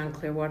downtown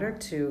Clearwater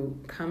to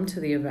come to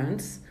the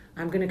events.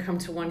 I'm going to come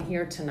to one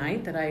here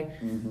tonight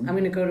I'm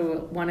going to go to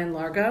one in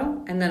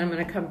Largo, and then I'm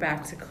going to come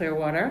back to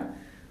Clearwater.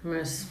 I'm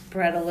going to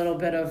spread a little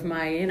bit of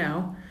my,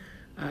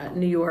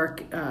 New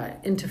York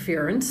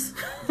interference.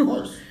 Of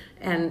course.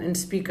 and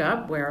speak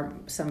up where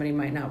somebody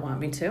might not want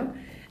me to,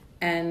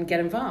 and get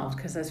involved,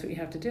 because that's what you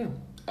have to do.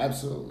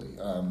 Absolutely.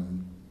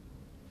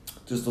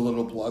 Just a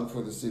little plug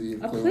for the city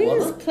of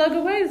Clearwater. Please, plug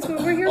away. That's what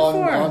we're here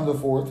for. On the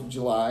 4th of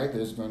July,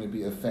 there's going to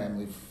be a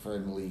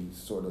family-friendly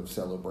sort of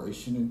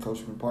celebration in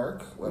Coachman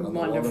Park. Right on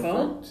Wonderful. The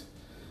waterfront.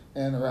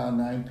 And around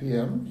 9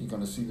 p.m., you're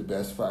going to see the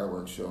best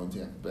fireworks show in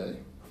Tampa Bay.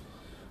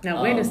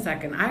 Now, wait a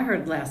second. I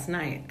heard last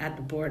night at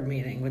the board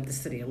meeting with the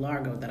city of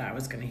Largo that I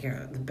was going to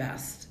hear the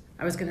best.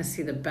 I was going to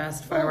see the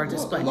best firework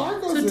display. Tell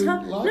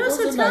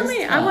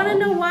me. I want to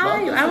know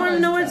why. I want to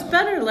know what's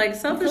better, like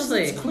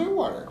selfishly. Because it's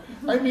Clearwater.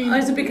 I mean,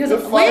 is it because the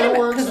of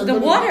fireworks because of are the gonna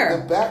be- water?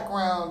 The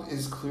background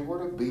is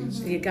Clearwater Beach.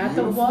 You got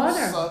the Beautiful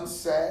water.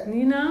 sunset.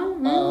 You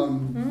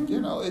know?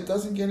 You know, it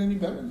doesn't get any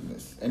better than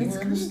this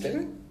anywhere in the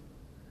state.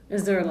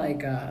 Is there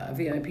like a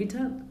VIP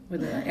tent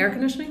with air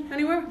conditioning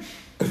anywhere?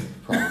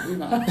 Probably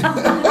not. You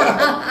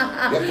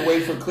have to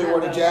wait for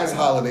Clearwater Jazz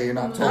Holiday in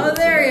October. Oh,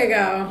 there you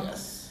go.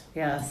 Yes.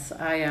 Yes,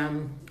 I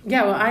am.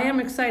 Yeah, well, I am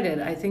excited.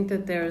 I think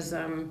that there's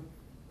a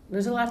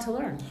lot to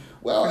learn.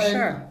 Well, for and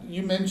sure.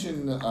 You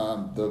mentioned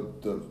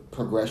the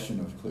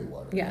progression of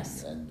Clearwater.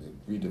 Yes. And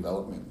the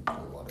redevelopment of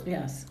Clearwater.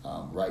 Yes.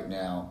 Right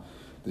now,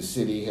 the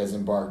city has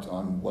embarked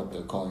on what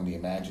they're calling the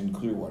Imagine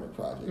Clearwater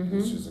project,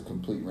 which is a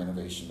complete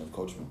renovation of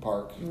Coachman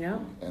Park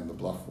and the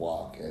Bluff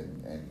Walk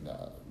and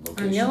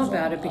locations. I know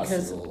about it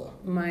because Osceola.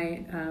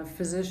 my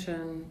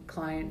physician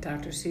client,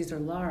 Dr. Caesar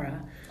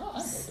Lara,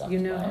 Dr. you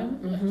know Lara, him?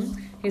 yes.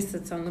 He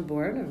sits on the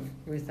board of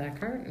Ruth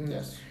Eckert. And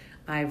Yes.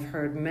 I've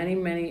heard many,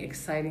 many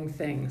exciting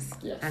things,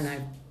 and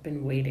I've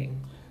been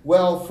waiting.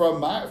 Well,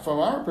 from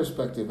our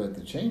perspective at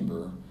the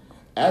Chamber,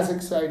 as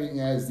exciting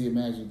as the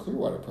Imagine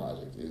Clearwater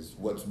project is,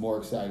 what's more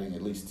exciting,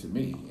 at least to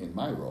me in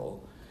my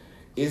role,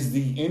 is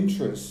the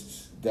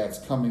interest that's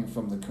coming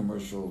from the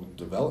commercial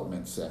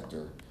development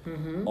sector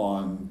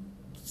on,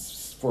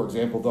 for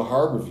example, the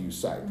Harborview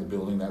site, the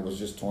building that was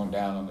just torn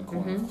down on the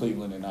corner of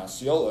Cleveland and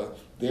Osceola.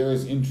 There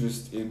is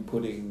interest in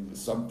putting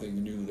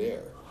something new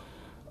there.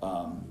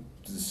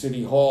 The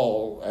City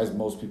Hall, as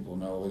most people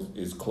know,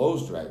 is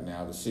closed right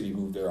now. The city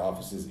moved their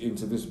offices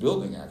into this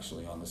building,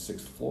 actually, on the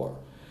 6th floor.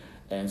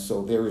 And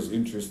so there is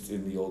interest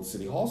in the old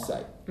City Hall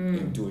site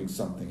in doing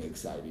something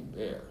exciting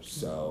there.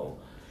 So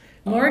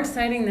More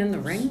exciting than the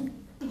ring?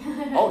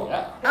 Oh,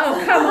 yeah.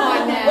 Oh, come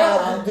on now.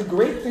 Well, the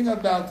great thing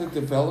about the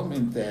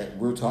development that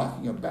we're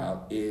talking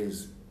about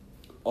is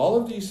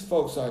all of these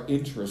folks are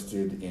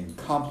interested in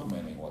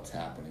complementing what's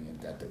happening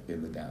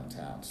in the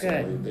downtown. So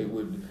Good. they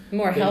would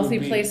More they healthy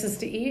would be places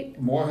to eat?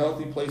 more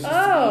healthy places to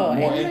Oh, eat,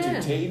 more amen.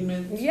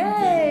 entertainment things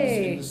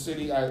Yay. in the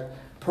city.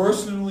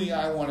 Personally,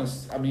 I want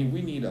to. I mean,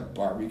 we need a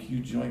barbecue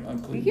joint on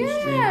Cleveland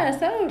Street. Yes,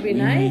 that would be We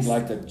nice. need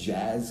like a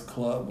jazz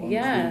club on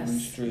Yes.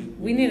 Cleveland Street.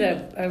 We need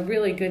a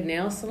really good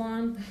nail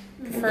salon,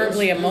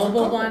 preferably a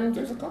mobile one.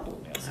 There's a couple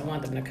of nail I salons.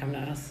 want them to come to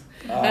us.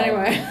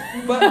 Anyway.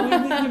 But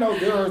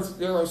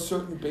there are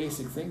certain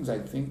basic things I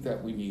think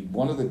that we need.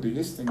 One of the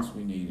biggest things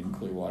we need in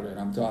Clearwater, and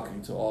I'm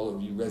talking to all of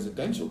you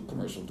residential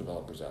commercial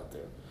developers out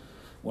there,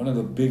 one of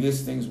the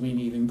biggest things we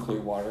need in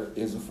Clearwater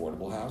is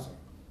affordable housing.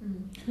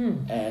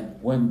 And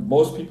when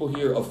most people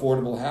hear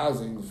affordable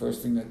housing, the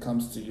first thing that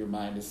comes to your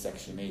mind is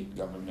Section 8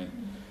 government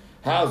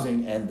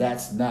housing, and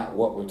that's not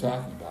what we're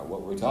talking about.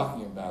 What we're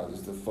talking about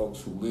is the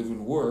folks who live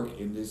and work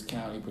in this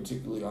county,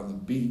 particularly on the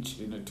beach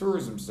in the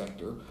tourism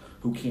sector,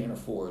 who can't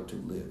afford to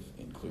live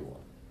in Clearwater.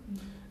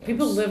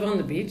 People live on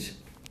the beach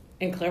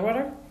in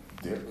Clearwater?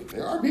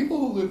 There are people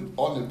who live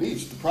on the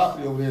beach. The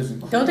property over there is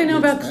incredibly Don't they know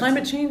about expensive.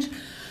 climate change?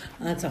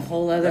 That's a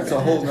whole other. That's a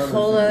whole nother thing.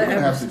 We're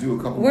gonna have to do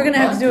a couple. We're going to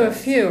have to do a podcasts.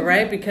 few,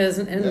 right? Because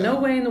in no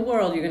way in the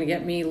world you're going to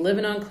get me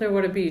living on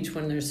Clearwater Beach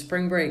when there's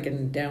spring break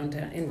in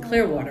downtown in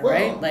Clearwater, Well,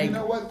 right? Like you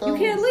know what, though? you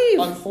can't leave.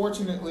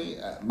 Unfortunately,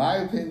 my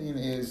opinion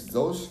is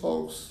those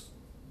folks.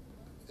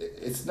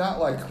 It's not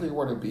like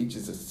Clearwater Beach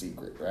is a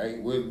secret,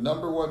 right? We're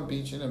 #1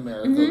 beach in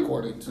America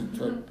according to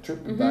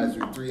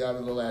TripAdvisor 3 out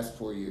of the last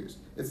 4 years.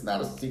 It's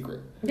not a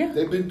secret. Yeah.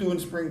 They've been doing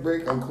spring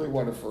break on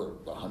Clearwater for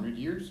 100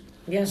 years.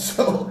 Yes.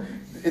 So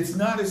it's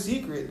not a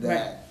secret that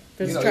Right.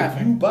 There's if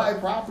traffic. you buy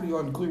property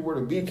on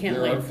Clearwater Beach, can't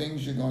there are leave.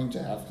 things you're going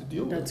to have to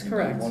deal with. That's And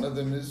correct. One of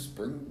them is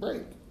spring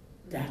break.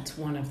 That's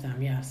one of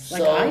them. Yes.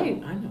 So- I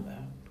know that.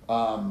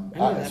 I know that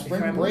before I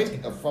Spring moved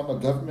break, here. from a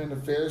government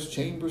affairs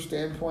chamber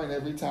standpoint,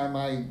 every time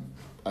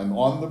I'm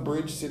on the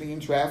bridge sitting in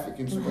traffic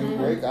in spring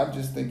break, I'm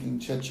just thinking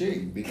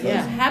cha-ching because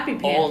Yeah, happy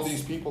pants. all of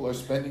these people are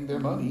spending their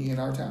money in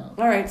our town.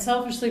 All right,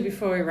 selfishly,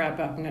 before we wrap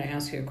up, I'm going to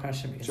ask you a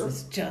question because Sure.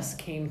 this just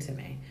came to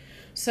me.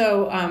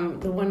 So,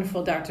 the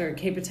wonderful Dr.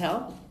 K.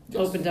 Patel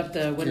Yes. opened up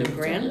the Wyndham Patel,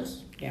 Grand.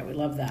 yes. Yeah, we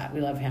love that. We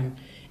love him.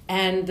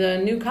 And the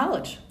new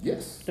college,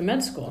 Yes. the med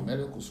The school.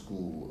 medical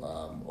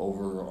school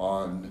over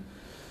on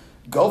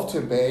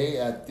Gov't Bay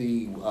at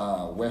the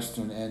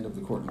western end of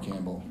the Courtney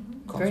Campbell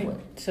Great.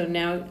 Causeway. So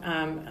now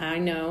I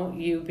know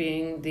you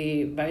being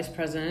the vice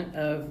president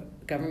of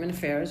government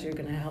affairs, you're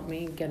going to help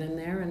me get in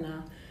there and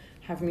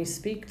have me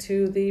speak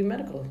to the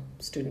medical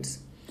students.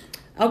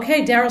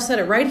 Okay, Darryl said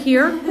it right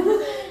here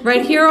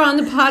on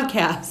the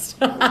podcast.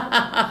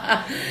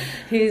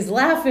 He's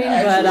laughing,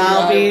 but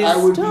Actually,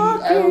 I'll be I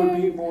talking.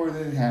 would be more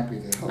than happy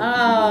to help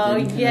Oh,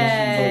 you with any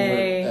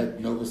yay. connections over at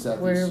Nova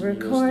Southeast We're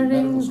University recording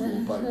Medical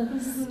School.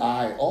 But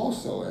I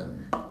also am.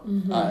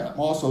 I'm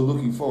also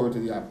looking forward to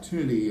the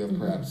opportunity of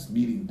perhaps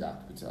meeting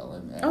Dr. Patel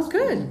and asking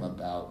good. him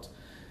about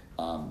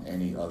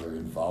any other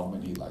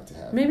involvement he'd like to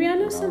have. Maybe I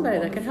know in our somebody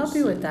that could help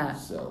you with wonderful that.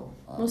 city. So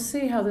We'll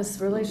see how this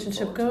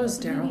relationship looking forward goes,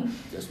 to Darryl.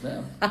 Yes,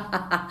 ma'am.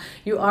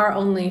 You are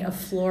only a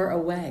floor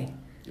away.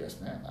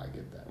 Yes, ma'am. I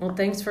get that. Well,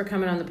 thanks for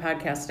coming on the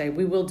podcast today.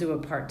 We will do a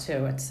part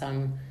 2 at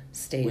some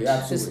stage. We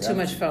absolutely There's too have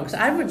much to. folks.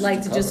 I would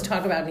like to just Cover.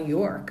 talk about New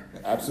York.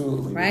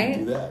 Absolutely. Right? We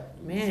can do that.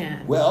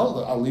 Man.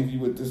 Well, I'll leave you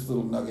with this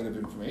little nugget of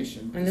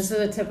information. And this is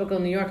a typical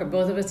New Yorker.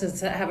 Both of us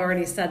have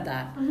already said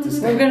that. The We're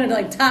state, going to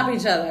like top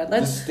each other. the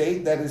Let's.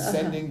 state that is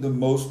sending the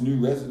most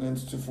new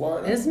residents to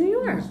Florida Is New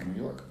York. is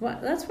New York. Well,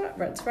 that's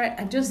right.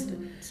 I just.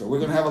 So we're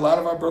going to have a lot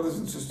of our brothers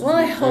and sisters. Well,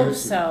 I move hope very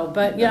soon. so.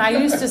 But yeah, I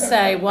used to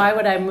say, why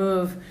would I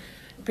move?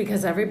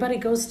 Because everybody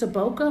goes to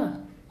Boca,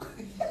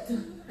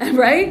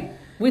 right?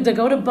 We either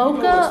go to Boca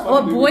You know what's or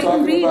funny? We were Boynton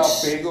talking Beach. about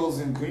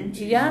bagels and cream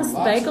cheese. Yes, and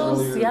lox bagels,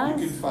 earlier. yes.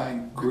 You can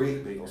find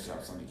great bagel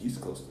shops on the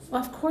East Coast of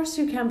Well, of course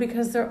you can,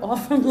 because they're all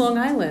from Long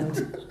Island.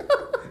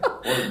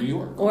 or New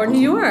York. Or New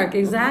York,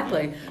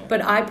 exactly.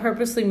 But I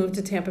purposely moved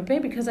to Tampa Bay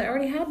because I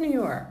already had New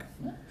York.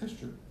 Yeah, that's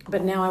true.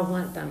 But now I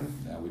want them.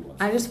 Now we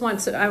want. I just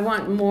want I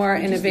want more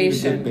We just need a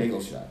innovation. good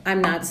bagel shop.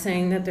 I'm not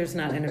saying that there's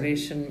not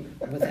innovation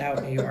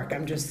without New York.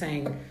 I'm just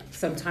saying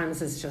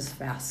sometimes it's just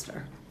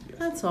faster. Yes.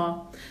 That's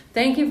all.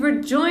 Thank you for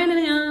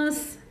joining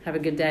us. Have a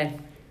good day.